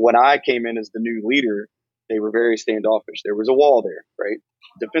when I came in as the new leader, they were very standoffish. There was a wall there, right?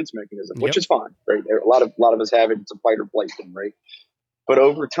 Defense mechanism, which is fine, right? A lot of us have it. It's a fight or flight thing, right? But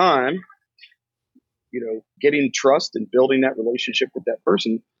over time, getting trust and building that relationship with that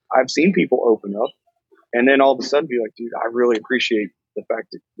person, I've seen people open up and then all of a sudden be like, dude, I really appreciate the fact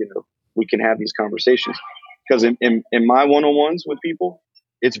that, we can have these conversations. Because in my one-on-ones with people,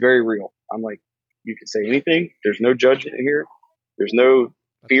 it's very real. I'm like, you can say anything. There's no judgment here. There's no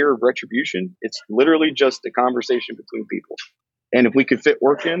fear of retribution. It's literally just a conversation between people. And if we could fit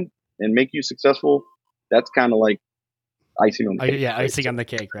work in and make you successful, that's kind of like icing on the cake. Yeah, icing on the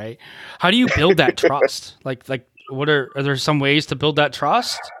cake, right? How do you build that trust? Like what are there some ways to build that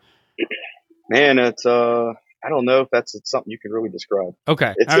trust? Man, it's I don't know if that's something you can really describe.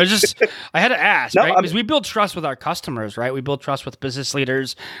 Okay. I had to ask, right? Because we build trust with our customers, right? We build trust with business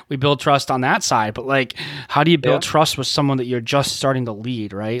leaders. We build trust on that side. But like, how do you build trust with someone that you're just starting to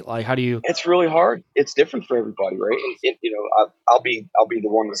lead, right? Like, how do you? It's really hard. It's different for everybody, right? And I'll be the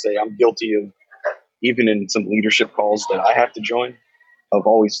one to say I'm guilty of, even in some leadership calls that I have to join, of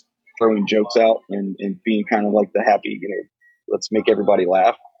always throwing jokes out and being kind of like the happy, let's make everybody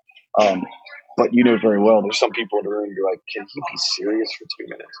laugh. But very well, there's some people in the room who are like, can he be serious for 2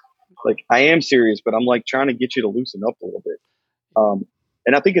 minutes? Like, I am serious, but I'm like trying to get you to loosen up a little bit.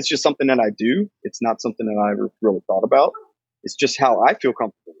 And I think it's just something that I do. It's not something that I ever really thought about. It's just how I feel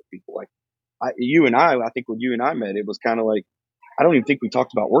comfortable with people. Like I think when you and I met, it was kind of like, I don't even think we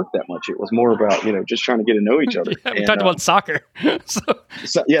talked about work that much. It was more about, just trying to get to know each other. We talked about soccer.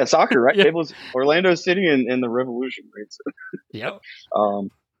 Soccer, right? Yeah. It was Orlando City and the Revolution, right? So, yep.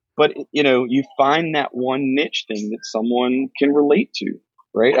 But, you find that one niche thing that someone can relate to,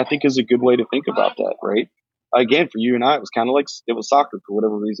 right? I think is a good way to think about that, right? Again, for you and I, it was kind of like it was soccer for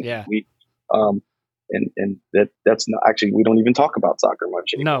whatever reason. Yeah. And that's not actually, we don't even talk about soccer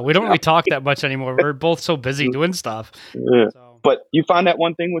much anymore. No, we don't really talk that much anymore. We're both so busy doing stuff. Yeah. So. But you find that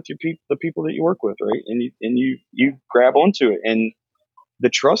one thing with the people that you work with, right? And you grab onto it, and the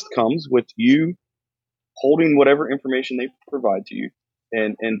trust comes with you holding whatever information they provide to you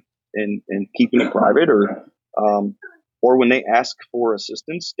and keeping it private, or when they ask for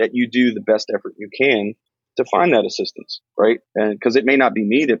assistance, that you do the best effort you can to find that assistance, right? And because it may not be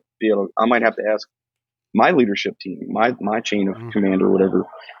me to be able, I might have to ask my leadership team, my chain of command or whatever,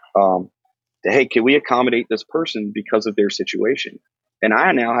 hey, can we accommodate this person because of their situation? And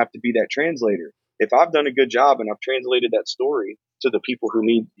I now have to be that translator. If I've done a good job and I've translated that story to the people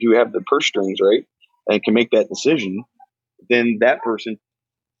who have the purse strings, right, and can make that decision, then that person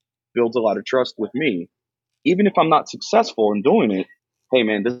builds a lot of trust with me. even if I'm not successful in doing it, hey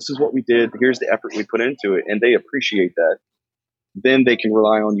man, this is what we did. Here's the effort we put into it. And they appreciate that. Then they can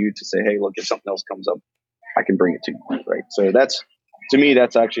rely on you to say, hey, look, if something else comes up, I can bring it to you. Right. So to me,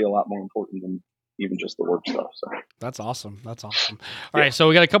 that's actually a lot more important than even just the work stuff. So that's awesome. That's awesome. All right. So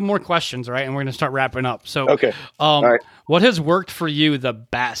we got a couple more questions, right? And we're going to start wrapping up. So, okay. All right. What has worked for you the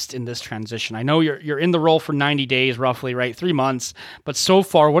best in this transition? I know you're in the role for 90 days, roughly, right? 3 months, but so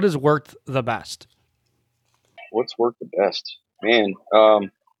far, what has worked the best? What's worked the best, man?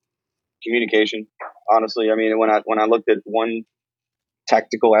 Communication. Honestly, I mean, when I looked at one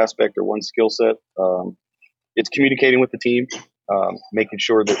tactical aspect or one skill set, it's communicating with the team. Making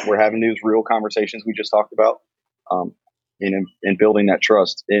sure that we're having these real conversations we just talked about, and building that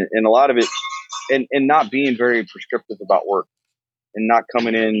trust. And a lot of it, and not being very prescriptive about work, and not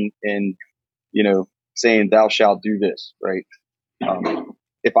coming in and, saying thou shalt do this, right?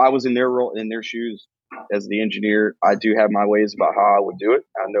 If I was in their role, in their shoes as the engineer, I do have my ways about how I would do it.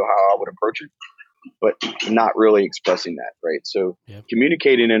 I know how I would approach it, but not really expressing that, right? So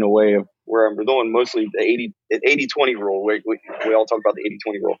communicating in a way of where I'm doing mostly the 80-20 rule. We all talk about the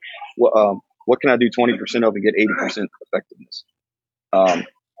 80-20 rule. What can I do 20% of and get 80% effectiveness?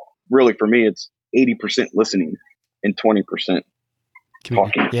 Really, for me, it's 80% listening and 20%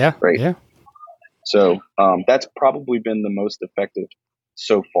 talking. Yeah. Right. Yeah. So that's probably been the most effective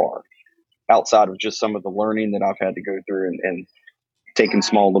so far, outside of just some of the learning that I've had to go through and taking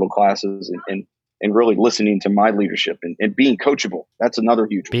small little classes and really listening to my leadership and being coachable. That's another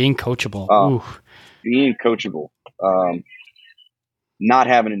huge one. Being coachable. Being coachable. Not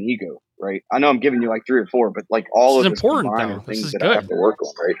having an ego, right? I know I'm giving you like 3 or 4, but like all of this important, combined though. are things This is that good. I have to work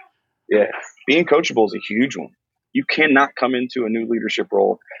on, right? Yeah. Being coachable is a huge one. You cannot come into a new leadership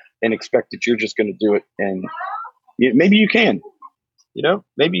role and expect that you're just going to do it. And maybe you can,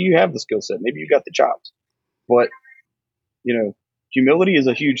 maybe you have the skill set, maybe you got the chops, but humility is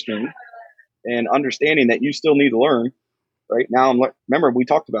a huge thing, and understanding that you still need to learn. Right now, remember we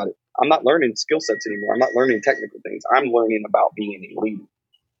talked about it. I'm not learning skill sets anymore. I'm not learning technical things. I'm learning about being a leader,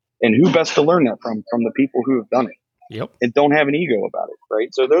 and who best to learn that from the people who have done it. Yep. And don't have an ego about it.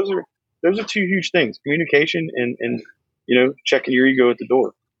 Right. So those are 2 huge things: communication and checking your ego at the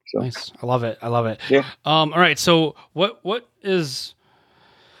door. So. Nice. I love it. Yeah. All right. So what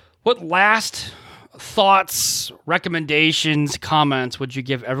last thoughts, recommendations, comments would you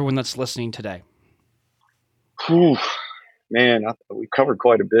give everyone that's listening today? Whew, man, we covered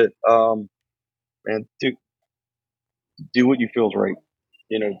quite a bit. And do what you feel is right.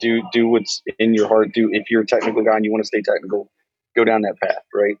 Do what's in your heart. If you're a technical guy and you want to stay technical, go down that path,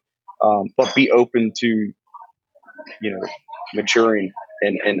 right? But be open to, maturing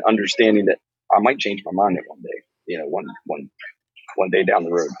and understanding that I might change my mind at one day, one day down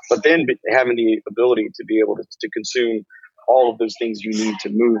the road. But then having the ability to be able to consume all of those things you need to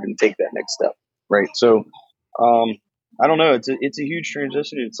move and take that next step, right? So, I don't know. It's a huge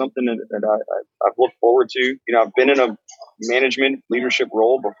transition. It's something that I've looked forward to. I've been in a management leadership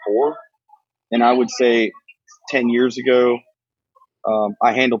role before, and I would say 10 years ago,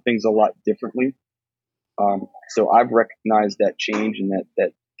 I handled things a lot differently. So I've recognized that change and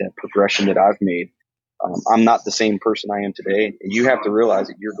that progression that I've made. I'm not the same person I am today, and you have to realize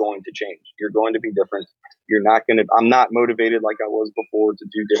that you're going to change. You're going to be different. I'm not motivated like I was before to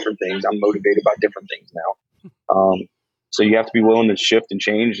do different things. I'm motivated by different things now. So you have to be willing to shift and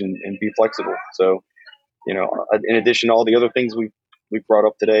change and be flexible. So, in addition to all the other things we've brought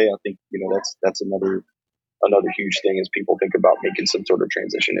up today, I think, that's another huge thing as people think about making some sort of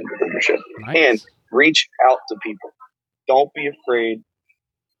transition into leadership. Nice. And reach out to people. Don't be afraid.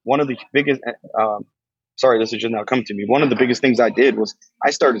 One of the biggest, this is just now coming to me. One of the biggest things I did was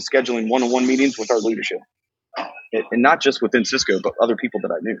I started scheduling one-on-one meetings with our leadership, and not just within Cisco, but other people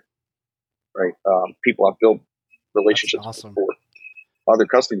that I knew, right? People I've built relationships with before, other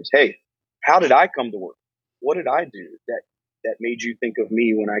customers. Hey, how did I come to work? What did I do that made you think of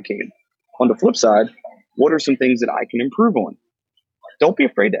me when I came? On the flip side, what are some things that I can improve on? Don't be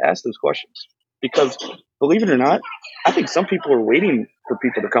afraid to ask those questions, because believe it or not, I think some people are waiting for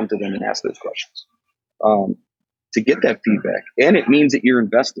people to come to them and ask those questions to get that feedback. And it means that you're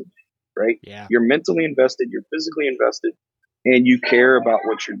invested, right? Yeah. You're mentally invested, you're physically invested, and you care about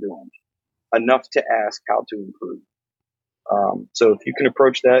what you're doing enough to ask how to improve. So if you can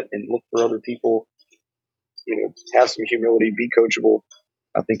approach that and look for other people, have some humility, be coachable,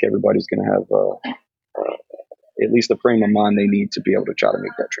 I think everybody's going to have at least the frame of mind they need to be able to try to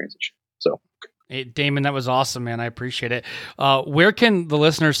make that transition. So, Hey, Damon, that was awesome, man. I appreciate it. Where can the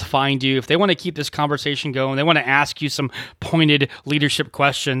listeners find you if they want to keep this conversation going? They want to ask you some pointed leadership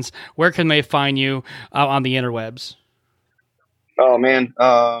questions. Where can they find you on the interwebs? Oh man.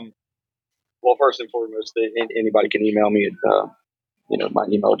 Well, first and foremost, anybody can email me at my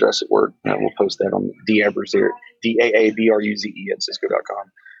email address at work. We'll post that on D'Abruzzeri, DAABRUZE at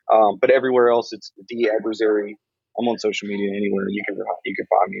Cisco.com. But everywhere else, it's D'Abruzzeri. I'm on social media anywhere you can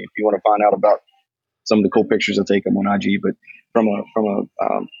find me. If you want to find out about some of the cool pictures I take, I'm on IG. But from a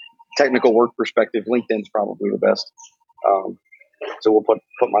technical work perspective, LinkedIn's probably the best. So we'll put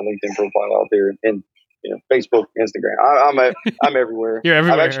my LinkedIn profile out there, and Facebook, Instagram. I'm everywhere. You're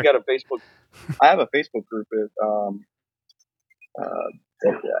everywhere. I've actually got a Facebook. I have a Facebook group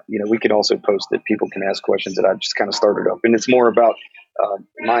that we can also post that people can ask questions that I've just kind of started up, and it's more about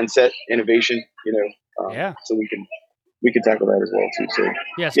mindset, innovation. So we can tackle that as well too. So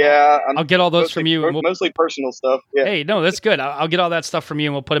yes, yeah, I'll get all those from you. Mostly personal stuff. Yeah. Hey, no, that's good. I'll get all that stuff from you,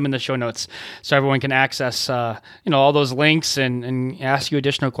 and we'll put them in the show notes so everyone can access, all those links and ask you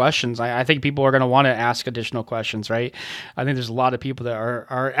additional questions. I think people are going to want to ask additional questions, right? I think there's a lot of people that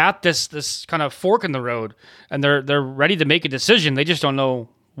are at this kind of fork in the road, and they're ready to make a decision. They just don't know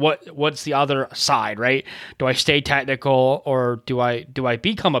what's the other side, right? Do I stay technical, or do I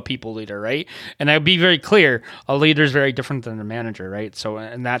become a people leader, right? And I'll be very clear, a leader is very different than a manager, right? So,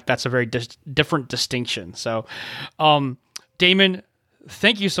 and that's a very different distinction. So, Damon,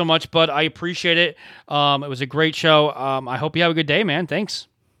 thank you so much, bud. I appreciate it. It was a great show. I hope you have a good day, man. Thanks.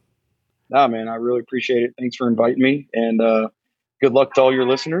 Nah, man, I really appreciate it. Thanks for inviting me, and good luck to all your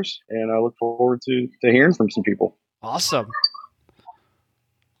listeners. And I look forward to hearing from some people. Awesome.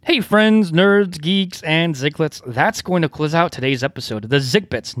 Hey friends, nerds, geeks, and Ziglets, that's going to close out today's episode of the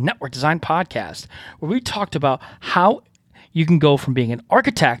ZigBits Network Design Podcast, where we talked about how you can go from being an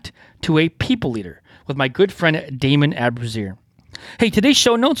architect to a people leader with my good friend Damon Abruzzeri. Hey, today's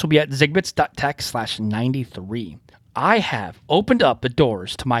show notes will be at zigbits.tech/93. I have opened up the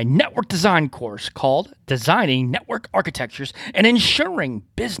doors to my network design course called Designing Network Architectures and Ensuring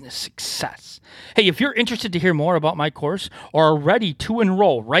Business Success. Hey, if you're interested to hear more about my course or are ready to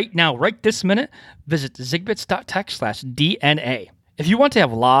enroll right now, right this minute, visit zigbits.tech/DNA. If you want to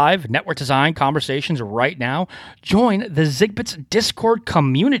have live network design conversations right now, join the ZigBits Discord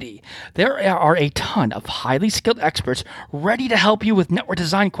community. There are a ton of highly skilled experts ready to help you with network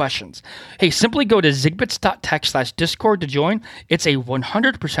design questions. Hey, simply go to zigbits.tech/Discord to join. It's a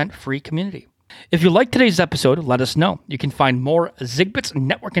 100% free community. If you like today's episode, let us know. You can find more ZigBits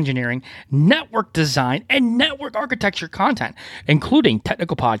network engineering, network design, and network architecture content, including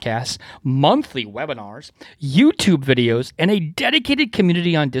technical podcasts, monthly webinars, YouTube videos, and a dedicated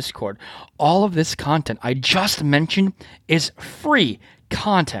community on Discord. All of this content I just mentioned is free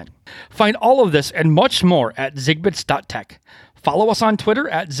content. Find all of this and much more at zigbits.tech. Follow us on Twitter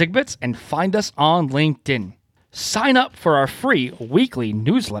at Zigbits and find us on LinkedIn. Sign up for our free weekly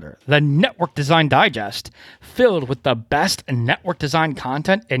newsletter, the Network Design Digest, filled with the best network design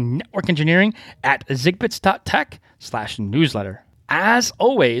content and network engineering at zigbits.tech/newsletter. As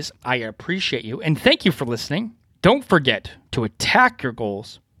always, I appreciate you and thank you for listening. Don't forget to attack your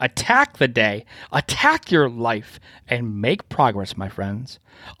goals, attack the day, attack your life, and make progress, my friends.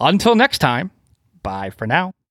 Until next time, bye for now.